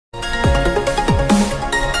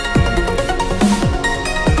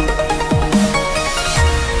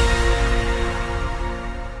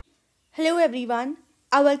everyone.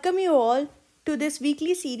 I welcome you all to this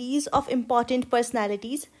weekly series of important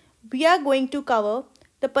personalities. We are going to cover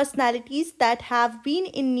the personalities that have been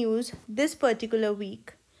in news this particular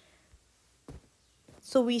week.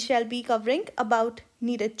 So we shall be covering about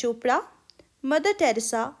Neeraj Chopra, Mother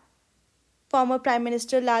Teresa, former Prime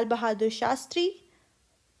Minister Lal Bahadur Shastri,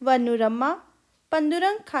 Vannuramma,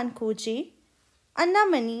 Pandurang Khankhoje, Anna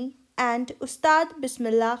Mani and Ustaad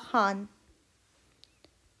Bismillah Khan.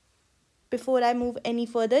 Before I move any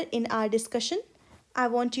further in our discussion, I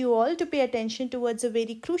want you all to pay attention towards a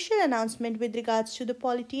very crucial announcement with regards to the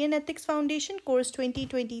Polity and Ethics Foundation course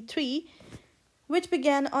 2023, which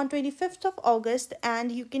began on 25th of August, and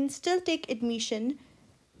you can still take admission.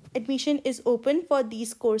 Admission is open for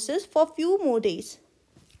these courses for few more days.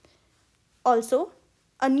 Also,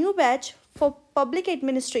 a new batch for public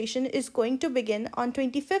administration is going to begin on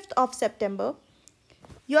 25th of September.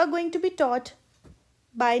 You are going to be taught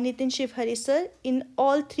by Nitin Shivhare sir in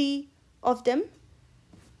all three of them,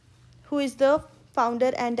 who is the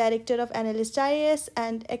founder and director of Analyst IAS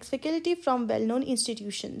and ex-faculty from well-known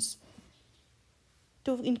institutions.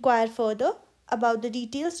 To inquire further about the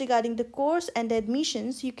details regarding the course and the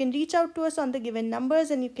admissions, you can reach out to us on the given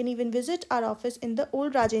numbers, and you can even visit our office in the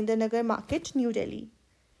old Rajendra Nagar Market, New Delhi.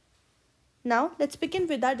 Now, let's begin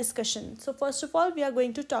with our discussion. So first of all, we are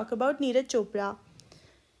going to talk about Neeraj Chopra.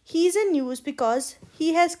 He is in news because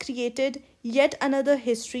he has created yet another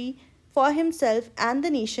history for himself and the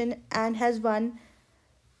nation and has won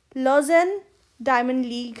Lausanne Diamond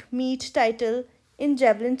League meet title in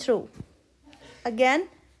javelin throw. Again,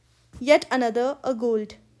 yet another a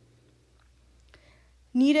gold.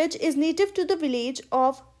 Neeraj is native to the village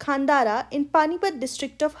of Khandara in Panipat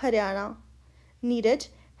district of Haryana. Neeraj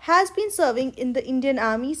has been serving in the Indian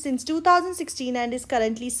Army since 2016 and is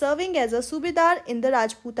currently serving as a Subedar in the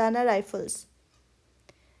Rajputana Rifles.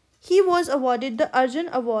 He was awarded the Arjun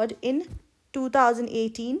Award in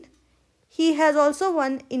 2018. He has also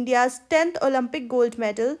won India's 10th Olympic gold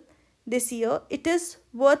medal this year. It is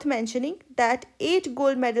worth mentioning that 8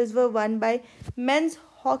 gold medals were won by men's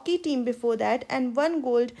hockey team before that, and 1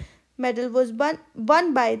 gold medal was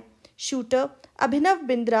won by shooter Abhinav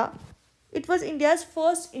Bindra. It was India's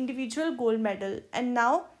first individual gold medal, and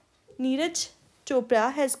now Neeraj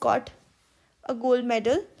Chopra has got a gold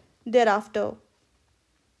medal thereafter.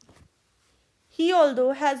 He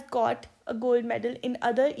although has got a gold medal in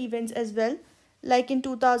other events as well, like in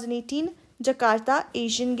 2018 Jakarta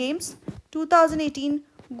Asian Games, 2018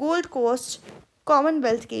 Gold Coast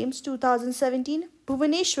Commonwealth Games, 2017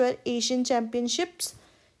 Bhubaneswar Asian Championships,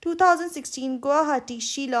 2016 Guwahati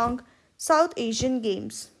Shillong South Asian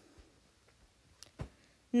Games.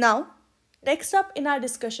 Now, next up in our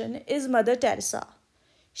discussion is Mother Teresa.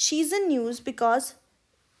 She's in news because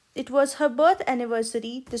it was her birth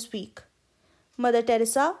anniversary this week. Mother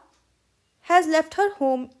Teresa has left her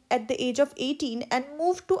home at the age of 18 and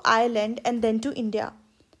moved to Ireland and then to India,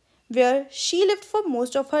 where she lived for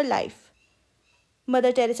most of her life.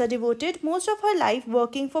 Mother Teresa devoted most of her life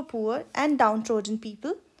working for poor and downtrodden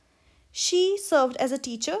people. She served as a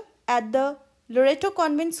teacher at the Loreto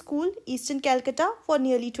Convent School, Eastern Calcutta, for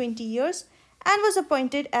nearly 20 years and was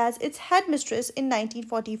appointed as its headmistress in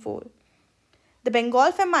 1944. The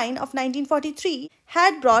Bengal famine of 1943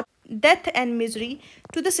 had brought death and misery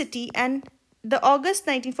to the city, and the August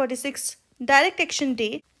 1946 Direct Action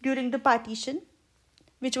Day during the partition,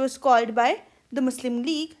 which was called by the Muslim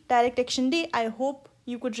League Direct Action Day, I hope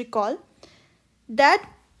you could recall, that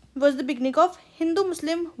was the beginning of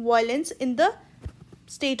Hindu-Muslim violence in the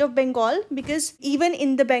state of Bengal, because even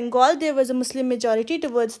in the Bengal there was a Muslim majority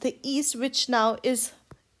towards the east, which now is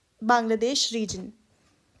Bangladesh region.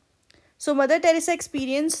 So Mother Teresa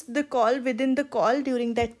experienced the call within the call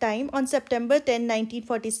during that time on September 10,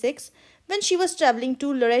 1946, when she was travelling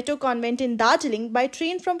to Loreto Convent in Darjeeling by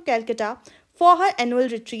train from Calcutta for her annual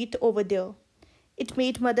retreat over there. It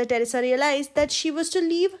made Mother Teresa realize that she was to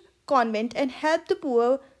leave convent and help the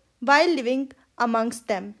poor while living amongst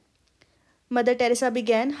them. Mother Teresa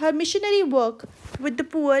began her missionary work with the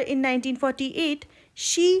poor in 1948.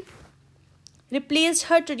 She replaced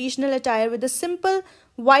her traditional attire with a simple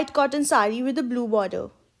white cotton sari with a blue border.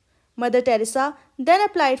 Mother Teresa then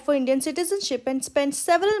applied for Indian citizenship and spent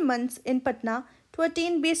several months in Patna to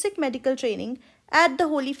attain basic medical training at the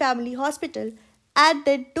Holy Family Hospital, and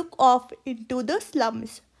then took off into the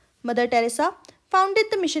slums. Mother Teresa founded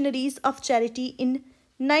the Missionaries of Charity in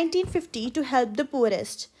 1950 to help the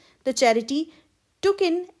poorest. The charity took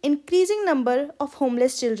in increasing number of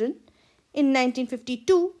homeless children. In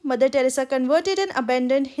 1952, Mother Teresa converted an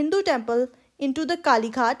abandoned Hindu temple into the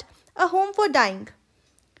Kali Ghat, a home for dying,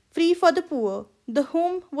 free for the poor. The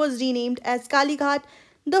home was renamed as Kalighat,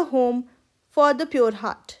 the home for the pure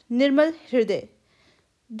heart, Nirmal Hriday.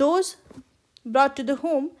 Those brought to the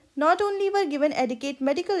home not only were given adequate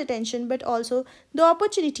medical attention but also the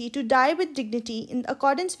opportunity to die with dignity in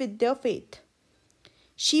accordance with their faith.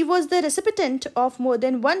 She was the recipient of more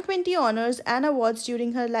than 120 honors and awards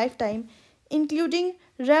during her lifetime, including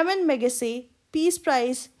Ramon Magsaysay Peace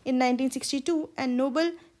Prize in 1962 and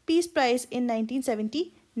Nobel Peace Prize in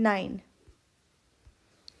 1979.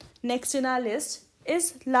 Next in our list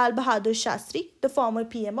is Lal Bahadur Shastri, the former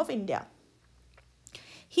PM of India.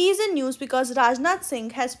 He is in news because Rajnath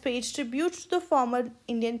Singh has paid tribute to the former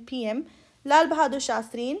Indian PM Lal Bahadur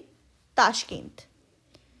Shastri in Tashkent.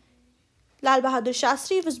 Lal Bahadur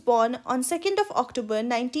Shastri was born on 2nd of October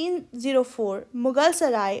 1904, Mughal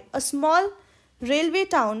Sarai, a small railway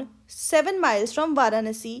town 7 miles from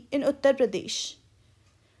Varanasi in Uttar Pradesh.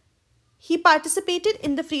 He participated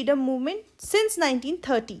in the freedom movement since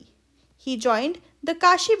 1930. He joined the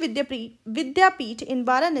Kashi Vidyapeeth in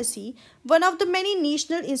Varanasi, one of the many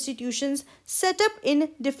national institutions set up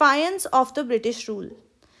in defiance of the British rule.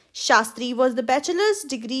 Shastri was the bachelor's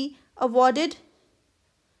degree awarded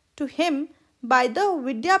to him by the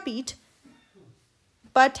Vidyapeeth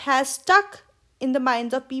but has stuck in the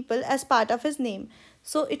minds of people as part of his name.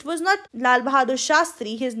 So it was not Lal Bahadur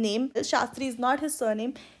Shastri, his name. Shastri is not his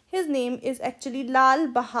surname. His name is actually Lal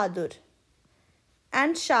Bahadur.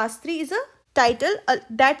 And Shastri is a title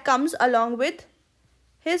that comes along with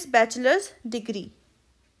his bachelor's degree.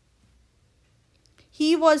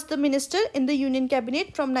 He was the minister in the Union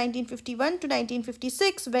Cabinet from 1951 to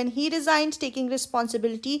 1956 when he resigned, taking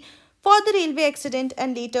responsibility for the railway accident,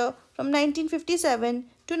 and later from 1957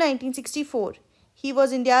 to 1964. He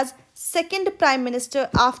was India's second Prime Minister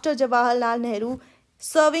after Jawaharlal Nehru,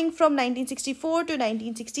 serving from 1964 to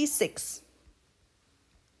 1966.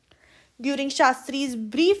 During Shastri's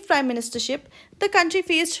brief prime ministership, the country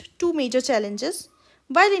faced two major challenges.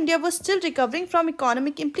 While India was still recovering from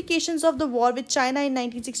economic implications of the war with China in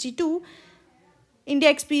 1962, India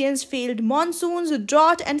experienced failed monsoons,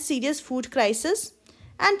 drought and serious food crisis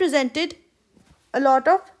and presented a lot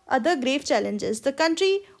of other grave challenges. The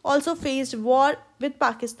country also faced war with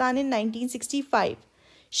Pakistan in 1965.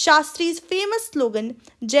 Shastri's famous slogan,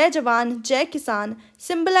 Jai Jawan, Jai Kisan,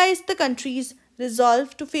 symbolized the country's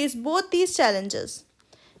resolve to face both these challenges.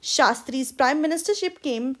 Shastri's prime ministership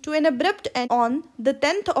came to an abrupt end on the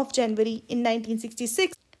 10th of January in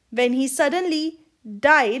 1966 when he suddenly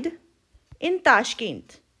died in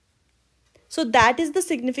Tashkent. So that is the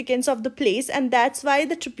significance of the place, and that's why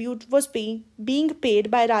the tribute was being paid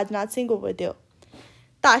by Rajnath Singh over there.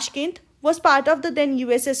 Tashkent was part of the then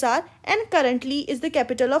USSR and currently is the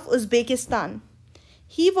capital of Uzbekistan.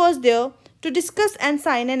 He was there to discuss and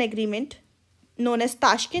sign an agreement known as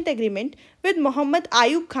Tashkent Agreement with Muhammad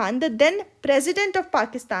Ayub Khan, the then president of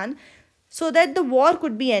Pakistan, so that the war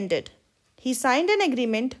could be ended. He signed an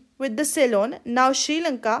agreement with the Ceylon, now Sri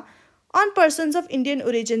Lanka, on persons of Indian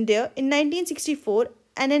origin there in 1964,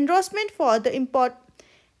 an endorsement of the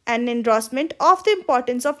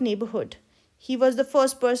importance of neighborhood. He was the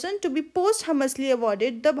first person to be posthumously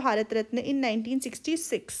awarded the Bharat Ratna in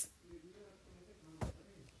 1966.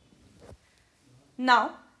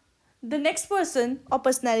 Now, the next person or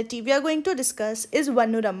personality we are going to discuss is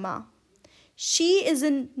Vannuramma. She is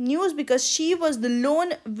in news because she was the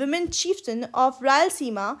lone women chieftain of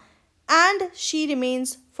Rayalaseema and she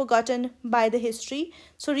remains forgotten by the history.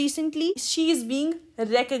 So recently she is being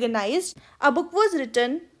recognized. A book was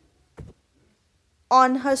written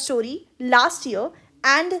on her story last year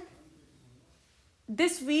and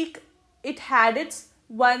this week it had its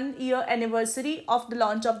 1 year anniversary of the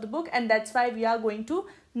launch of the book, and that's why we are going to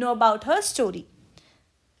know about her story.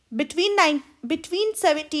 Between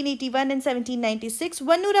 1781 and 1796,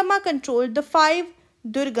 Vannuramma controlled the 5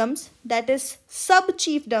 Durgams, that is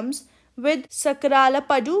sub-chiefdoms, with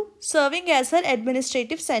Sakaralapadu serving as her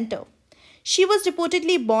administrative center. She was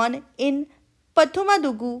reportedly born in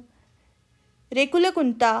Pathumadugu,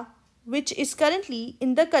 Rekulakunta, which is currently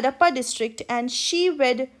in the Kadapa district, and she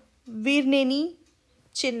wed Virneni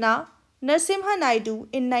Chinna Narasimha Naidu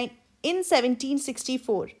in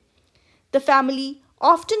 1764. The family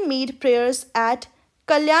often made prayers at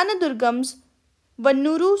Kalyanadurgam's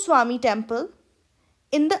Vannuru Swami temple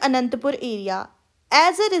in the Anantapur area.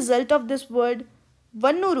 As a result of this word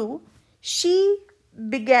Vannuru, she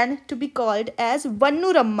began to be called as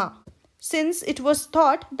Vannuramma, since it was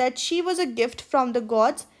thought that she was a gift from the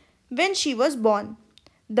gods when she was born.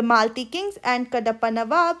 The Malti kings and Kadapa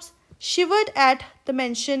Nawabs shivered at the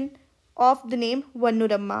mention of the name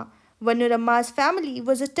Vannuramma. Vannuramma's family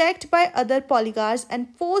was attacked by other polygars and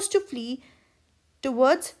forced to flee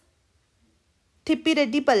towards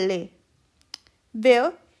Thippireddipalle,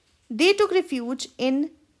 where they took refuge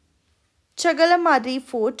in Chagalamari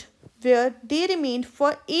Fort, where they remained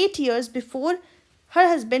for 8 years before her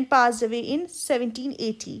husband passed away in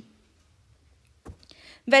 1780.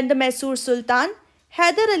 When the Mysore Sultan,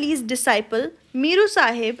 Hyder Ali's disciple Miru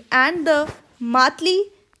Sahib, and the Matli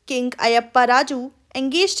king Ayappa Raju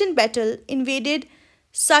engaged in battle, invaded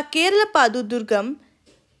Sakeralapadu Durgam,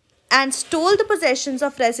 and stole the possessions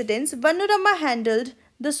of residents, Vannuramma handled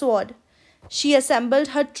the sword. She assembled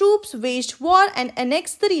her troops, waged war, and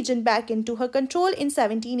annexed the region back into her control in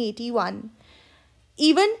 1781.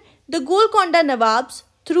 Even the Golconda Nawabs,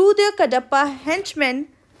 through their Kadapa henchman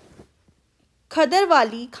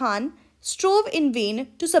Khadarwali Khan, strove in vain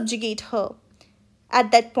to subjugate her.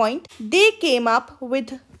 At that point, they came up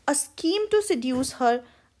with a scheme to seduce her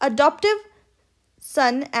adoptive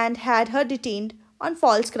son and had her detained on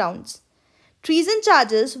false grounds. Treason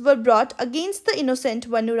charges were brought against the innocent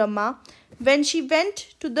Vannuramma when she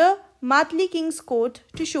went to the Matli king's court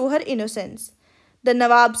to show her innocence. The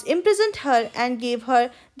Nawabs imprisoned her and gave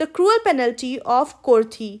her the cruel penalty of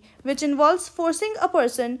Korthi, which involves forcing a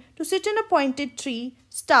person to sit in a pointed tree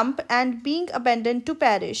stump and being abandoned to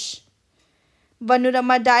perish.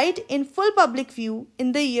 Vannuramma died in full public view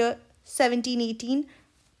in the year 1718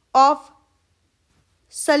 of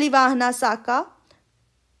Salivahana Saka,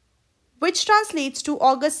 which translates to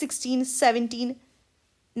August 16,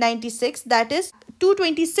 1796, that is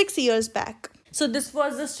 226 years back. So this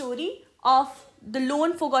was the story of the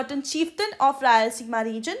lone forgotten chieftain of Rayalaseema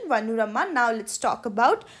region, Vannuramma. Now let's talk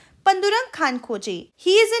about Pandurang Khankhoje.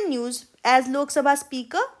 He is in news as Lok Sabha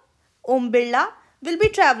Speaker Om Birla will be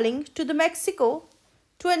travelling to the Mexico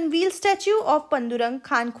to unveil statue of Pandurang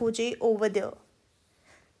Khankhoje over there.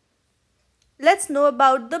 Let's know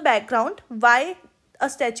about the background, why a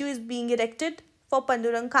statue is being erected for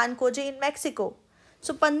Pandurang Khankhoje in Mexico.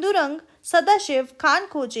 So Pandurang Sadashiv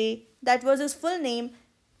Khankhoje, that was his full name.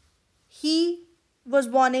 He was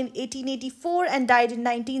born in 1884 and died in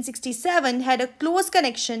 1967, had a close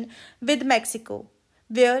connection with Mexico,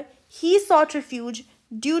 where he sought refuge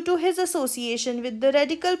due to his association with the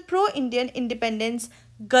radical pro-Indian independence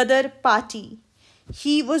Gadar party.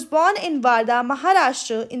 He was born in Wardha,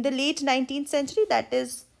 Maharashtra in the late 19th century, that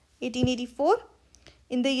is 1884.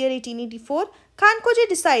 In the year 1884, Khankhoje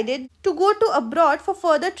decided to go to abroad for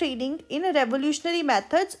further training in revolutionary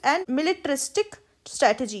methods and militaristic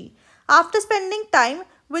strategy. After spending time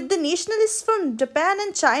with the nationalists from Japan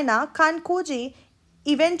and China, Khankhoje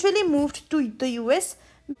eventually moved to the US.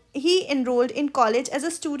 He enrolled in college as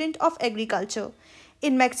a student of agriculture.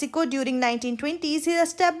 In Mexico during 1920s, he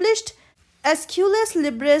established Escuelas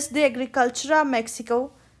Libres de Agricultura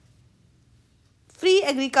Mexico, free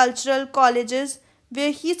agricultural colleges,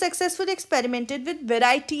 where he successfully experimented with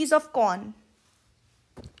varieties of corn.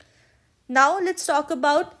 Now let's talk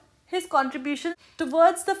about his contribution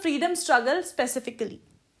towards the freedom struggle specifically.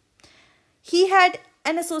 He had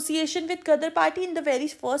an association with Gadar party. In the very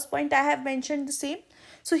first point I have mentioned the same.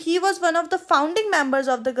 So he was one of the founding members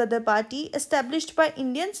of the Gadar party, established by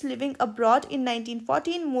Indians living abroad in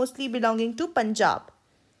 1914, mostly belonging to Punjab.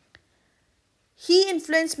 He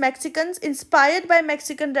influenced Mexicans inspired by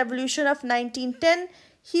Mexican Revolution of 1910.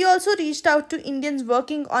 He also reached out to Indians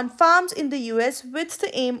working on farms in the US with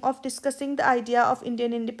the aim of discussing the idea of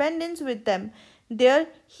Indian independence with them. There,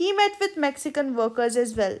 he met with Mexican workers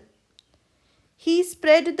as well. He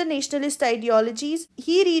spread the nationalist ideologies.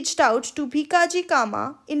 He reached out to Bhikaji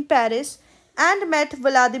Kama in Paris and met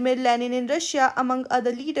Vladimir Lenin in Russia, among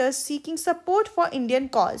other leaders seeking support for Indian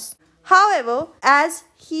cause. However, as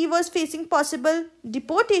he was facing possible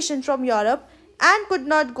deportation from Europe and could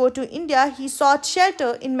not go to India, he sought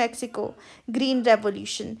shelter in Mexico. Green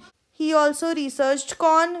Revolution. He also researched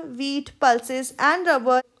corn, wheat, pulses and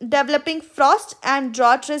rubber, developing frost and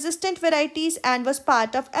drought resistant varieties, and was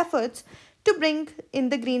part of efforts to bring in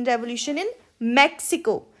the Green Revolution in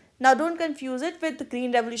Mexico. Now don't confuse it with the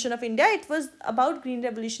Green Revolution of India. It was about Green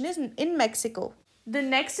Revolution in Mexico. The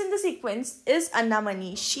next in the sequence is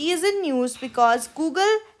Annamani. She is in news because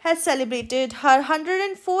Google has celebrated her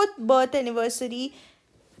 104th birth anniversary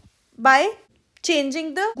by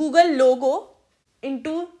changing the Google logo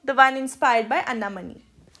into the one inspired by Annamani.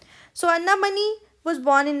 So Annamani was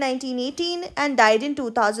born in 1918 and died in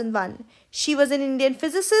 2001. She was an Indian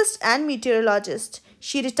physicist and meteorologist.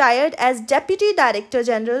 She retired as Deputy Director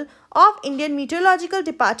General of Indian Meteorological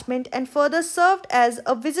Department and further served as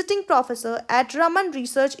a visiting professor at Raman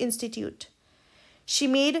Research Institute. She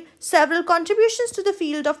made several contributions to the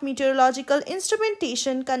field of meteorological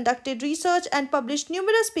instrumentation, conducted research, and published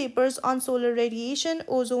numerous papers on solar radiation,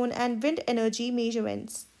 ozone, and wind energy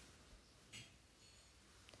measurements.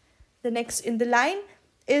 The next in the line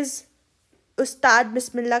is Ustaad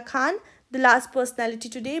Bismillah Khan, the last personality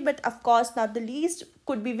today, but of course not the least,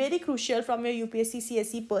 could be very crucial from your UPSC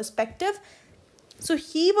CSE perspective. So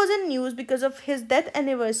he was in news because of his death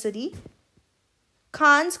anniversary.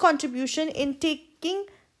 Khan's contribution in taking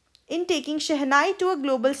Shehnai to a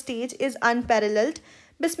global stage is unparalleled.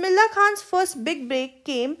 Bismillah Khan's first big break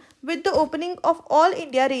came with the opening of All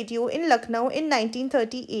India Radio in Lucknow in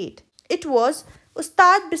 1938. It was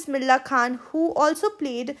Ustad Bismillah Khan who also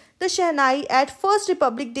played the Shehnai at First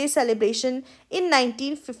Republic Day celebration in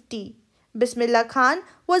 1950. Bismillah Khan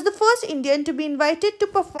was the first Indian to be invited to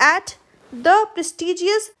perform at the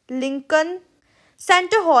prestigious Lincoln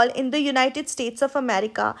Center Hall in the United States of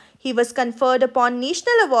America. He was conferred upon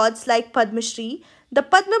national awards like Padma Shri, the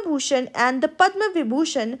Padma Bhushan, and the Padma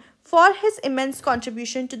Vibhushan for his immense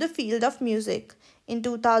contribution to the field of music. In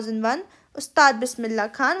 2001, Ustad Bismillah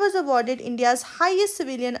Khan was awarded India's highest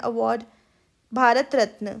civilian award, Bharat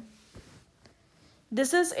Ratna.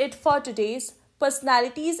 This is it for today's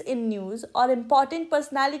Personalities in News or Important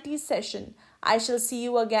Personalities session. I shall see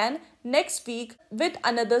you again next week with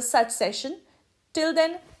another such session. Till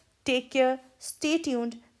then, take care, stay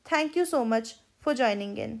tuned. Thank you so much for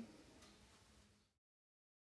joining in.